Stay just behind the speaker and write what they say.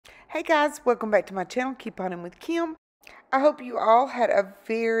Hey guys, welcome back to my channel, Couponing with Kim. I hope you all had a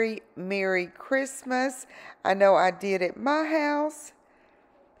very Merry Christmas. I know I did at my house.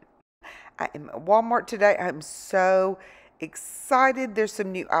 I am at Walmart today. I'm so excited. There's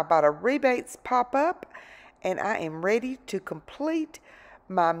some new Ibotta rebates pop up, and I am ready to complete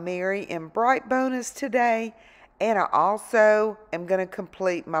my Merry&Bright bonus today. And I also am going to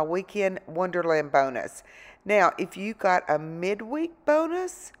complete my Weekend Wonderland bonus. Now, if you got a midweek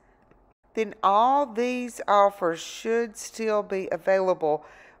bonus, then all these offers should still be available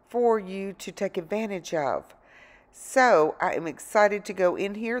for you to take advantage of. So I am excited to go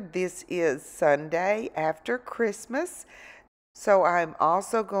in here. This is Sunday after Christmas. So I'm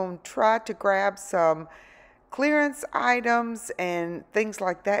also going to try to grab some clearance items and things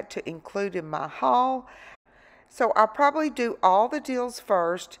like that to include in my haul. So I'll probably do all the deals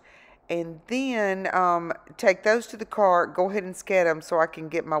first and then take those to the cart, go ahead and scan them so I can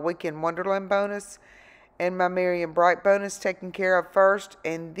get my Weekend Wonderland bonus and my Merry&Bright bonus taken care of first,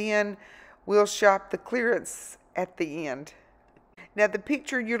 and then we'll shop the clearance at the end. Now, the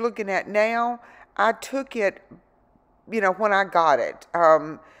picture you're looking at now, I took it, when I got it.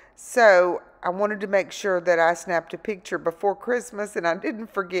 So I wanted to make sure that I snapped a picture before Christmas, and I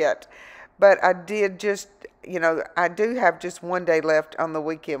didn't forget. But I did just, I do have just one day left on the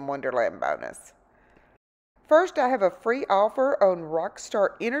Weekend Wonderland bonus. First, I have a free offer on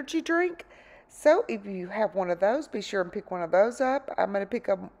Rockstar Energy Drink. So if you have one of those, be sure and pick one of those up. I'm going to pick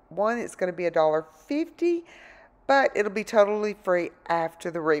up one. It's going to be $1.50, but it'll be totally free after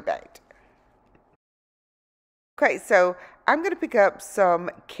the rebate. Okay, so I'm going to pick up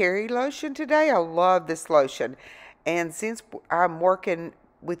some Carry lotion today. I love this lotion. And since I'm working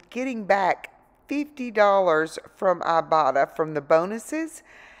with getting back $50 from Ibotta from the bonuses,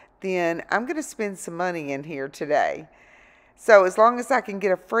 then I'm going to spend some money in here today. So as long as I can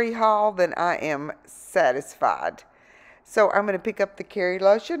get a free haul, then I am satisfied. So I'm going to pick up the Carry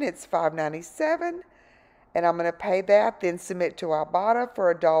lotion. It's $5.97, and I'm going to pay that, then submit to Ibotta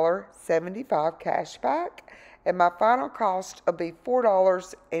for $1.75 cash back, and my final cost will be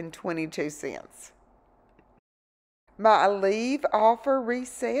 $4.22. My leave offer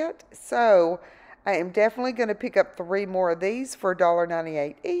reset, so I am definitely going to pick up 3 more of these for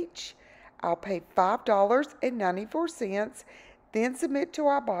 $1.98 each. I'll pay $5.94, then submit to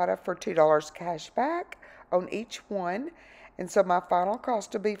Ibotta for $2 cash back on each one, and so my final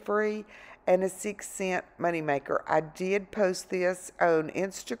cost will be free and a 6-cent moneymaker. I did post this on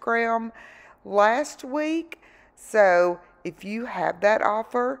Instagram last week, so if you have that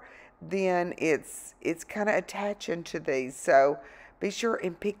offer, then it's kind of attaching to these, so be sure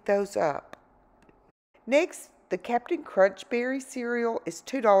and pick those up. Next, the Captain Crunch Berry cereal is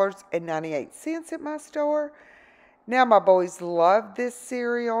 $2.98 at my store. Now, my boys love this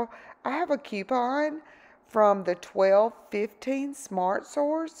cereal. I have a coupon from the 12/15 Smart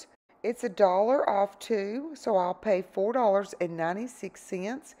Source. It's $1 off too, so I'll pay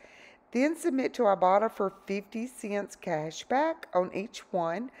 $4.96. Then submit to Ibotta for 50 cents cash back on each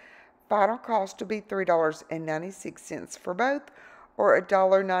one. Final cost will be $3.96 for both, or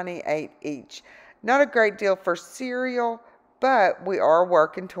 $1.98 each. Not a great deal for cereal, but we are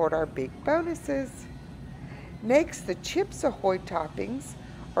working toward our big bonuses. Next, the Chips Ahoy toppings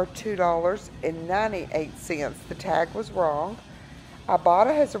are $2.98. The tag was wrong.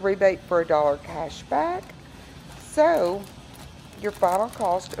 Ibotta has a rebate for $1 cash back, so your final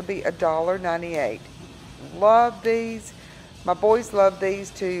cost will be $1.98. Love these. My boys love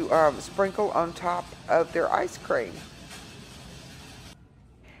these to sprinkle on top of their ice cream.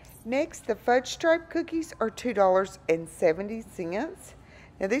 Next, the Fudge Stripe cookies are $2.70.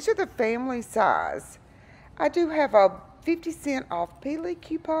 Now, these are the family size. I do have a 50-cent off Peely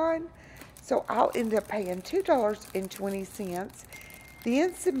coupon, so I'll end up paying $2.20.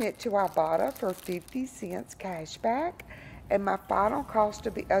 Then submit to Ibotta for 50 cents cash back, and my final cost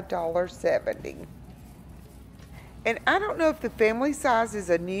will be $1.70. And I don't know if the family size is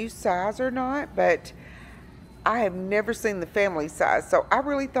a new size or not, but I have never seen the family size, so I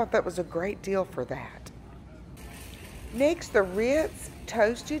really thought that was a great deal for that. Next, the Ritz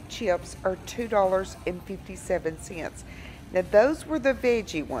Toasted Chips are $2.57. Now, those were the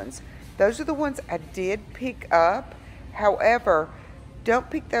veggie ones. Those are the ones I did pick up. However, don't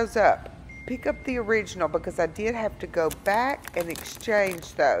pick those up. Pick up the original, because I did have to go back and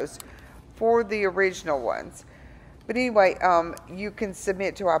exchange those for the original ones. But anyway, you can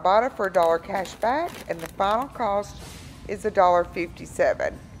submit to Ibotta for $1 cash back, and the final cost is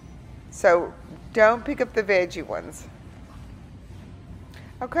 $1.57. So don't pick up the veggie ones.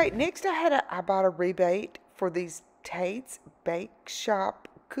 Okay, next I had a Ibotta rebate for these Tate's Bake Shop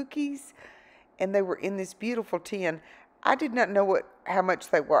cookies, and they were in this beautiful tin. I did not know how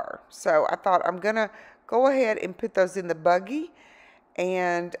much they were, so I thought I'm gonna go ahead and put those in the buggy,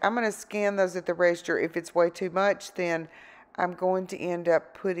 and I'm gonna scan those at the register. If it's way too much, then I'm going to end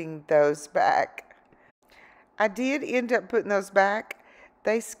up putting those back. I did end up putting those back.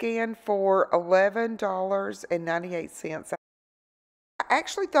 They scanned for $11.98. I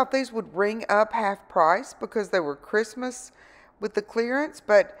actually thought these would ring up half price because they were Christmas with the clearance,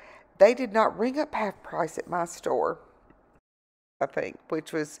 but they did not ring up half price at my store, I think,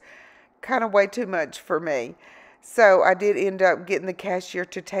 which was kind of way too much for me. So I did end up getting the cashier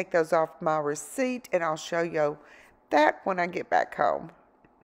to take those off my receipt, and I'll show you that when I get back home.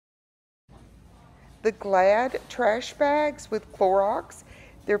 The Glad trash bags with Clorox,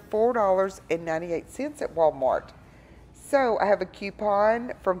 they're $4.98 at Walmart. So I have a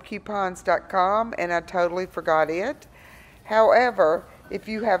coupon from coupons.com, and I totally forgot it. However, if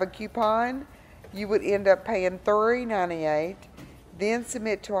you have a coupon, you would end up paying $3.98, then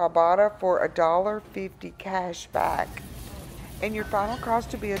submit to Ibotta for $1.50 cash back. And your final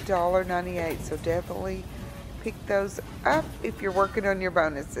cost to be $1.98, so definitely pick those up if you're working on your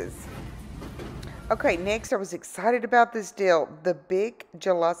bonuses. Okay, next I was excited about this deal. The big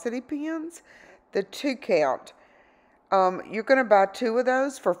Gelocity pens, the 2-count. You're going to buy 2 of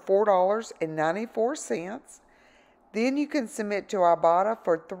those for $4.94. Then you can submit to Ibotta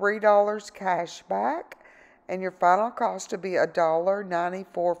for $3 cash back, and your final cost will be $1.94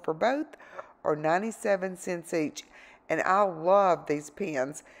 for both, or 97 cents each. And I love these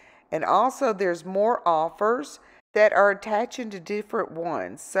pens. And also there's more offers that are attaching to different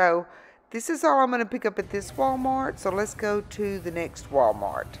ones. So this is all I'm going to pick up at this Walmart. So let's go to the next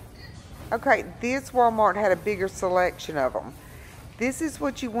Walmart. Okay, this Walmart had a bigger selection of them. This is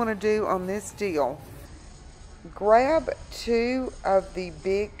what you want to do on this deal. Grab 2 of the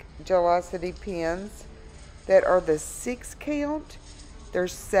big Gelocity pens that are the 6-count. They're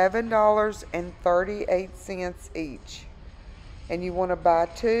 $7.38 each. And you want to buy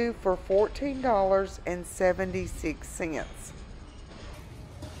 2 for $14.76.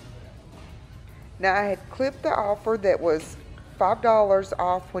 Now I had clipped the offer that was $5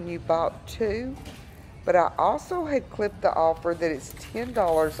 off when you bought 2, but I also had clipped the offer that it's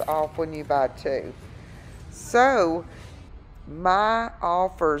 $10 off when you buy 2. So my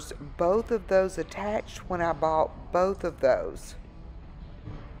offers, both of those attached when I bought both of those.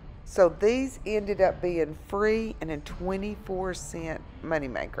 So these ended up being free and a 24-cent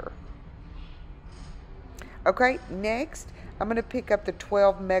moneymaker. Okay, next I'm going to pick up the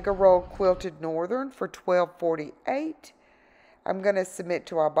 12 Mega Roll Quilted Northern for $12.48. I'm going to submit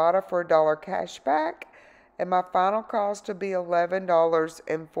to Ibotta for $1 cash back, and my final cost will be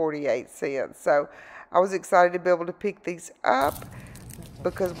 $11.48. So I was excited to be able to pick these up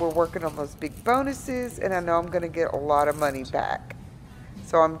because we're working on those big bonuses, and I know I'm going to get a lot of money back.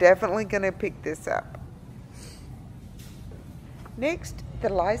 So I'm definitely going to pick this up. Next, the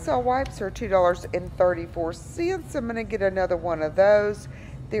Lysol wipes are $2.34. I'm going to get another one of those.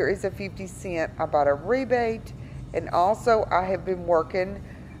 There is a 50-cent Ibotta rebate. And also, I have been working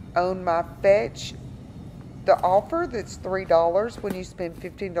on my Fetch, the offer that's $3 when you spend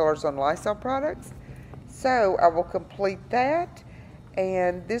 $15 on Lysol products. So I will complete that,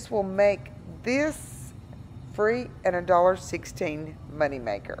 and this will make this free and a $1.16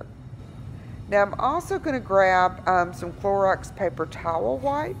 moneymaker. Now I'm also going to grab some Clorox paper towel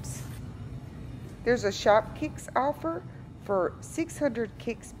wipes. There's a Shop Kicks offer for 600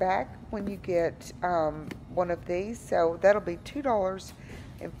 kicks back when you get one of these. So that'll be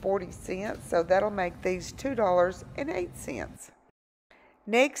 $2.40. So that'll make these $2.08.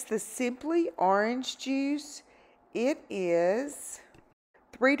 Next, the Simply Orange Juice. It is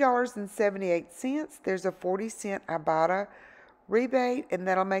 $3.78. There's a 40-cent Ibotta rebate, and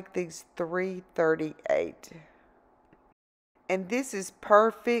that'll make these $3.38. And this is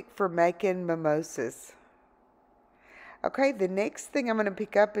perfect for making mimosas. Okay, the next thing I'm going to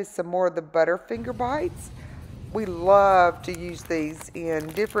pick up is some more of the Butterfinger Bites. We love to use these in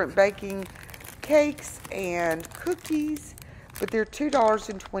different baking cakes and cookies, but they're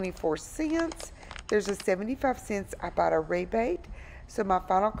 $2.24. There's a 75 cents Ibotta rebate, so my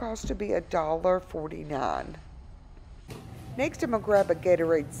final cost will be $1.49. Next, I'm going to grab a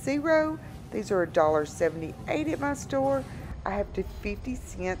Gatorade Zero. These are $1.78 at my store. I have the 50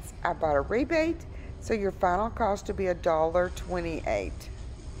 cents Ibotta rebate, so your final cost will be $1.28.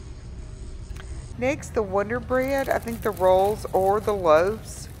 Next, the Wonder Bread. I think the rolls or the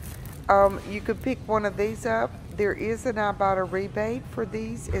loaves. You could pick one of these up. There is an Ibotta rebate for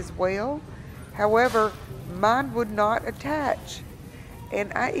these as well. However, mine would not attach.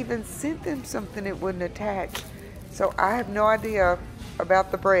 And I even sent them something it wouldn't attach. So I have no idea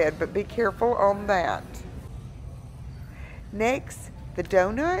about the bread, but be careful on that. Next, the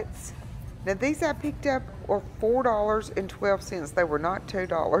donuts. Now these I picked up were $4.12. They were not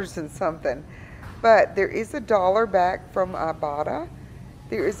 $2 and something. But there is $1 back from Ibotta.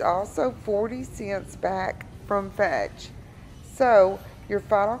 There is also 40 cents back from Fetch. So your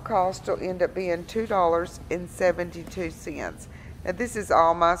final cost will end up being $2.72. Now this is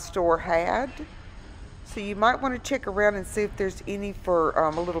all my store had. So you might want to check around and see if there's any for a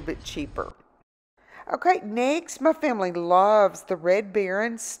little bit cheaper. Okay, next, my family loves the Red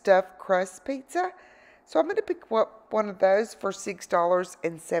Baron stuffed crust pizza. So I'm going to pick up one of those for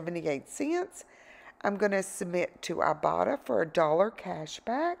 $6.78. I'm going to submit to Ibotta for $1 cash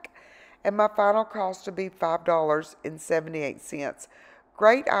back. And my final cost will be $5.78.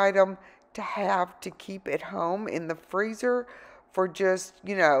 Great item to have to keep at home in the freezer for just,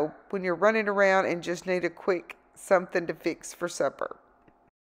 you know, when you're running around and just need a quick something to fix for supper.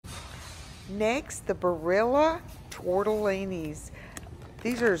 Next, the Barilla tortellinis.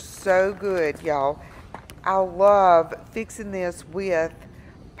 These are so good, y'all. I love fixing this with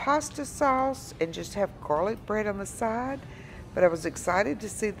pasta sauce and just have garlic bread on the side. But I was excited to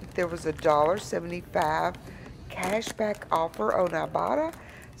see that there was a $1.75 cashback offer on Ibotta.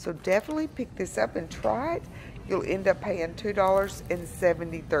 So definitely pick this up and try it. You'll end up paying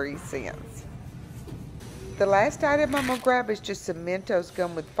 $2.73. The last item I'm going to grab is just some Mentos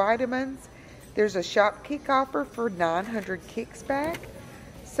gum with vitamins. There's a shop kick offer for 900 kicks back.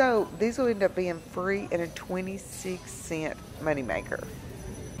 So these will end up being free and a 26-cent moneymaker.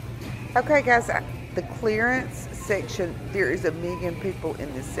 Okay guys, the clearance section, there is a million people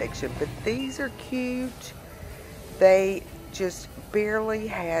in this section, but these are cute. They just barely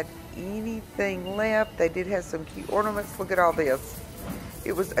had anything left. They did have some cute ornaments. Look at all this.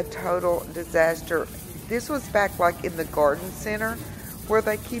 It was a total disaster. This was back like in the garden center where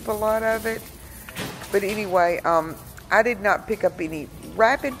they keep a lot of it. But anyway, I did not pick up any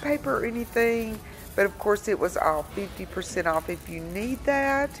wrapping paper or anything, but of course it was all 50% off if you need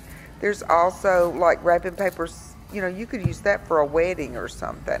that. There's also like wrapping papers, you know, you could use that for a wedding or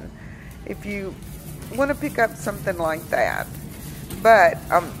something if you want to pick up something like that. But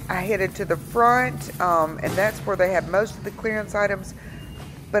I headed to the front, and that's where they have most of the clearance items,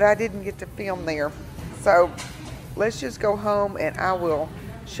 but I didn't get to film there. So let's just go home and I will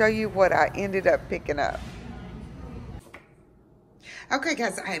show you what I ended up picking up. Okay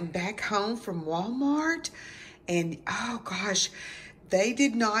guys, I am back home from Walmart, and oh gosh, they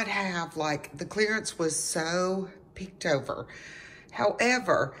did not have, like, the clearance was so picked over.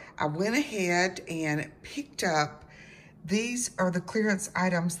 However, I went ahead and picked up, these are the clearance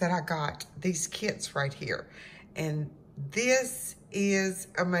items that I got, these kits right here. And this is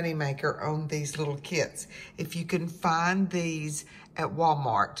a moneymaker on these little kits, if you can find these at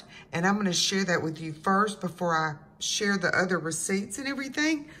Walmart. And I'm gonna share that with you first before I share the other receipts and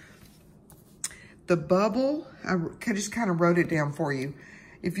everything. The bubble, I just kind of wrote it down for you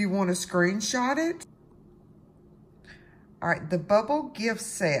if you want to screenshot it. All right, the bubble gift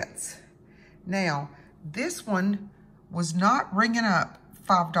sets. Now, this one was not ringing up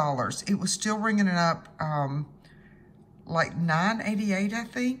 $5. It was still ringing it up like $9.88, I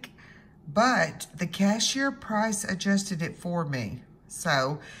think. But the cashier price adjusted it for me.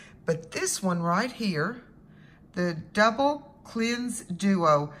 So, but this one right here, the double cleanse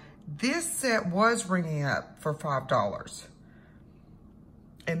duo, this set was ringing up for $5.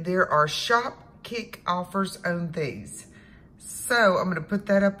 And there are shop kick offers on these. So I'm gonna put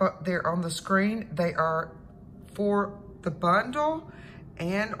that up there on the screen. They are for the bundle,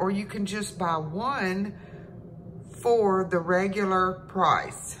 and or you can just buy one for the regular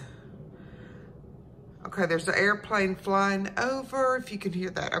price. Okay, there's an airplane flying over, if you can hear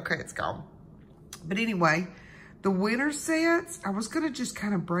that. Okay, it's gone. But anyway, the winter sets, I was gonna just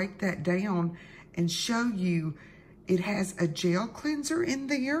kind of break that down and show you. It has a gel cleanser in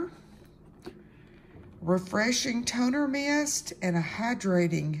there, refreshing toner mist, and a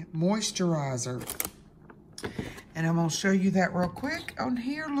hydrating moisturizer. And I'm gonna show you that real quick on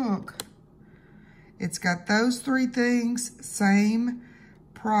here, look. It's got those three things, same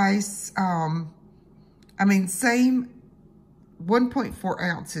price, same 1.4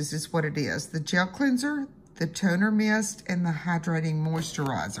 ounces is what it is. The gel cleanser, the toner mist, and the hydrating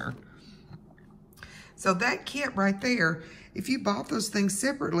moisturizer. So that kit right there, if you bought those things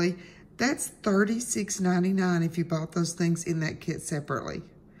separately, that's $36.99 if you bought those things in that kit separately.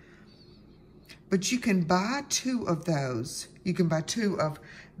 But you can buy two of those. You can buy two of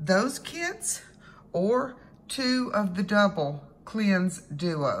those kits or two of the double Cleanse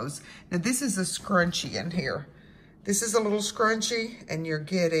Duos. Now this is a scrunchie in here. This is a little scrunchie, and you're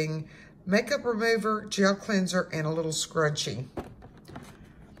getting makeup remover, gel cleanser, and a little scrunchie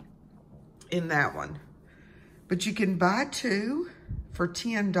in that one. But you can buy 2 for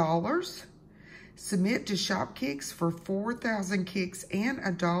 $10. Submit to Shop Kicks for 4,000 kicks and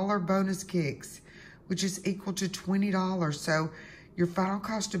 $1 bonus kicks, which is equal to $20. So your final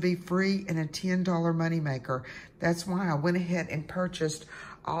cost to be free and a $10 moneymaker. That's why I went ahead and purchased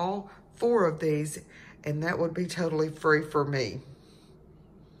all 4 of these, and that would be totally free for me.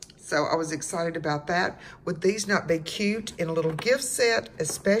 So I was excited about that. Would these not be cute in a little gift set,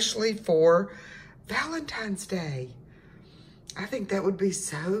 especially for Valentine's Day? I think that would be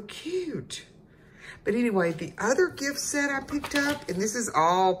so cute. But anyway, the other gift set I picked up, and this is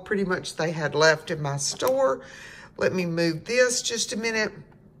all pretty much they had left in my store. Let me move this just a minute.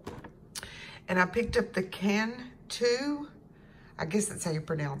 And I picked up the Can-2. I guess that's how you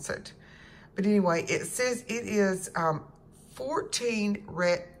pronounce it. But anyway, it says it is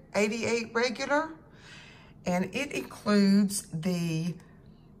 $14.88 regular. And it includes the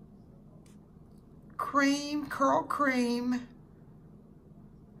cream, curl cream,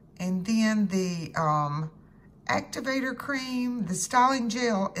 and then the activator cream, the styling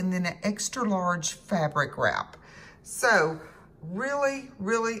gel, and then an extra large fabric wrap. So really,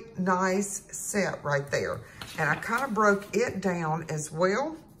 really nice set right there. And I kind of broke it down as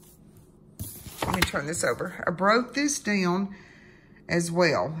well. Let me turn this over. I broke this down as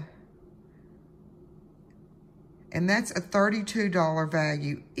well. And that's a $32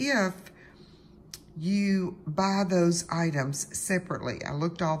 value if you buy those items separately. I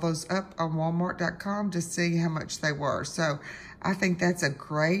looked all those up on Walmart.com to see how much they were. So I think that's a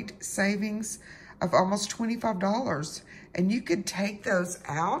great savings of almost $25. And you could take those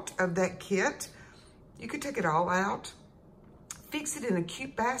out of that kit. You could take it all out, fix it in a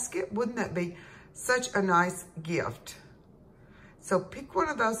cute basket. Wouldn't that be such a nice gift? So pick one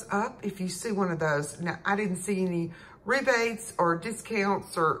of those up if you see one of those. Now, I didn't see any rebates or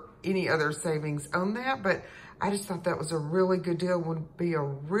discounts or any other savings on that, but I just thought that was a really good deal. Would be a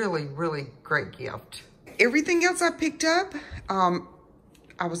really, really great gift. Everything else I picked up, I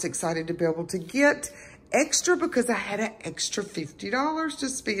was excited to be able to get extra because I had an extra $50 to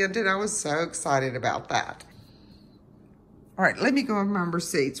spend, and I was so excited about that. All right, let me go over my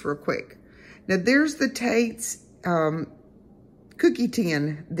receipts real quick. Now, there's the Tate's cookie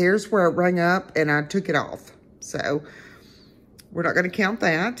tin. There's where it rang up, and I took it off. So we're not going to count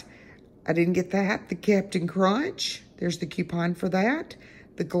that. I didn't get that. The Captain Crunch, there's the coupon for that.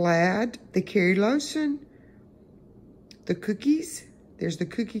 The Glad, the Kerry Lotion, the cookies, there's the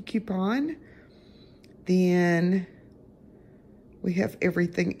cookie coupon. Then we have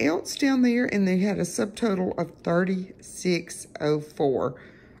everything else down there, and they had a subtotal of $36.04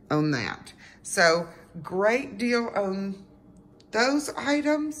 on that. So great deal on those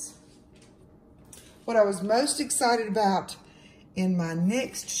items. What I was most excited about in my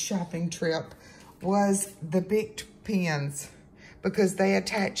next shopping trip was the Bic pens, because they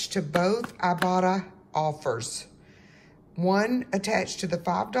attach to both Ibotta offers. One attached to the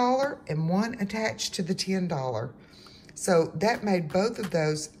 $5 and one attached to the $10. So that made both of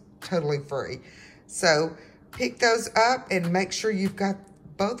those totally free. So pick those up and make sure you've got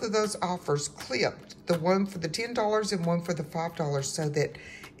both of those offers clipped. The one for the $10 and one for the $5, so that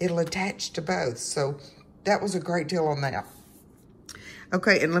it'll attach to both. So that was a great deal on that.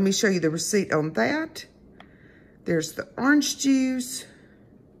 Okay, and let me show you the receipt on that. There's the orange juice.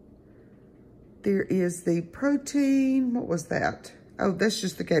 There is the protein. What was that? Oh, that's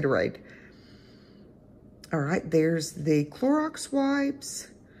just the Gatorade. All right, there's the Clorox wipes,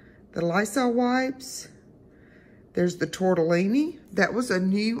 the Lysol wipes. There's the tortellini. That was a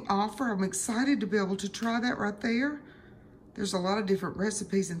new offer. I'm excited to be able to try that right there. There's a lot of different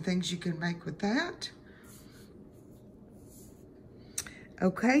recipes and things you can make with that.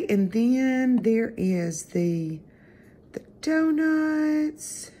 Okay, and then there is the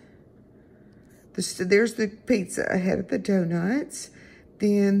donuts. There's the pizza ahead of the donuts.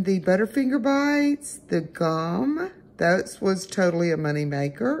 Then the Butterfinger Bites, the gum. That was totally a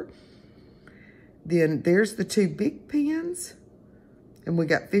moneymaker. Then there's the 2 Bic pens. And we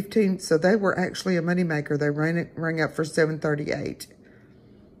got 15, so they were actually a moneymaker. They rang up for $7.38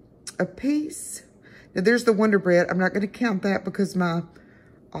 a piece. Now there's the Wonder Bread. I'm not going to count that because my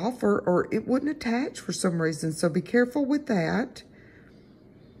offer, or it wouldn't attach for some reason, so be careful with that.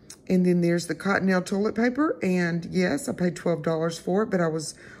 And then there's the Cottonelle toilet paper, and yes, I paid $12 for it, but I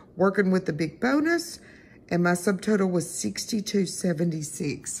was working with the big bonus, and my subtotal was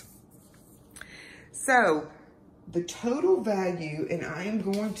 $62.76. So the total value, and I am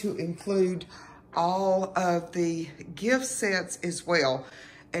going to include all of the gift sets as well.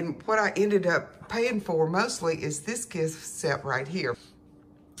 And what I ended up paying for mostly is this gift set right here.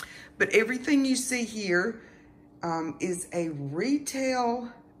 But everything you see here is a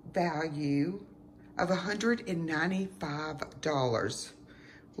retail value of $195,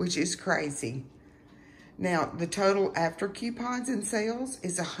 which is crazy. Now, the total after coupons and sales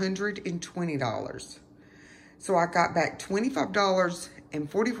is $120. So I got back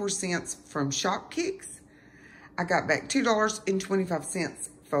 $25.44 from Shopkicks. I got back $2.25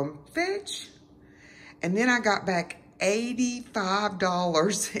 from Fetch. And then I got back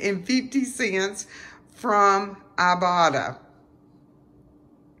 $85.50 from Ibotta.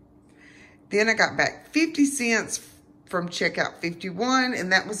 Then I got back 50 cents from Checkout 51,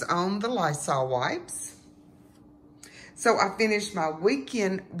 and that was on the Lysol wipes. So I finished my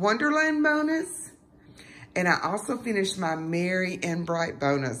weekend Wonderland bonus, and I also finished my Merry&Bright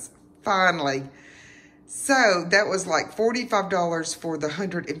bonus, finally. So that was like $45 for the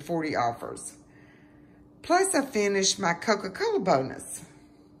 140 offers. Plus I finished my Coca-Cola bonus.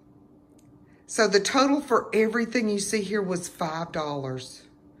 So the total for everything you see here was $5.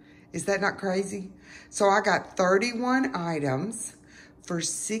 Is that not crazy? So I got 31 items for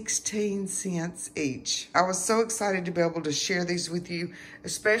 16 cents each. I was so excited to be able to share these with you,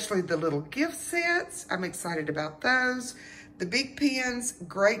 especially the little gift sets. I'm excited about those. The big pens,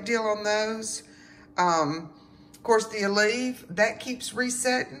 great deal on those. Of course, the Aleve, that keeps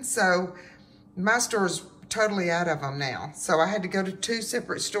resetting. So my store's totally out of them now. So I had to go to 2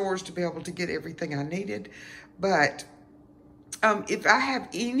 separate stores to be able to get everything I needed. But if I have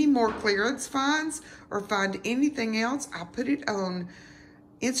any more clearance finds or find anything else, I'll put it on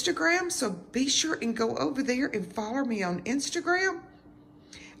Instagram. So be sure and go over there and follow me on Instagram.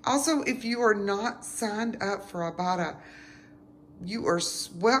 Also, if you are not signed up for Ibotta, you are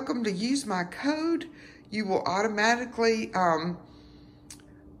welcome to use my code. You will automatically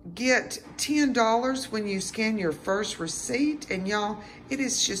get $10 when you scan your first receipt. And y'all, it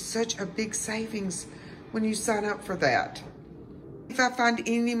is just such a big savings when you sign up for that. If I find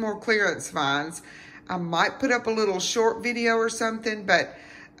any more clearance finds, I might put up a little short video or something, but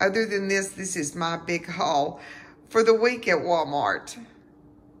other than this, this is my big haul for the week at Walmart.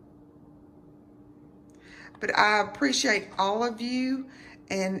 But I appreciate all of you,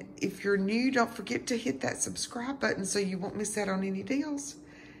 and if you're new, don't forget to hit that subscribe button so you won't miss out on any deals.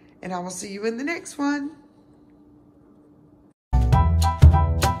 And I will see you in the next one.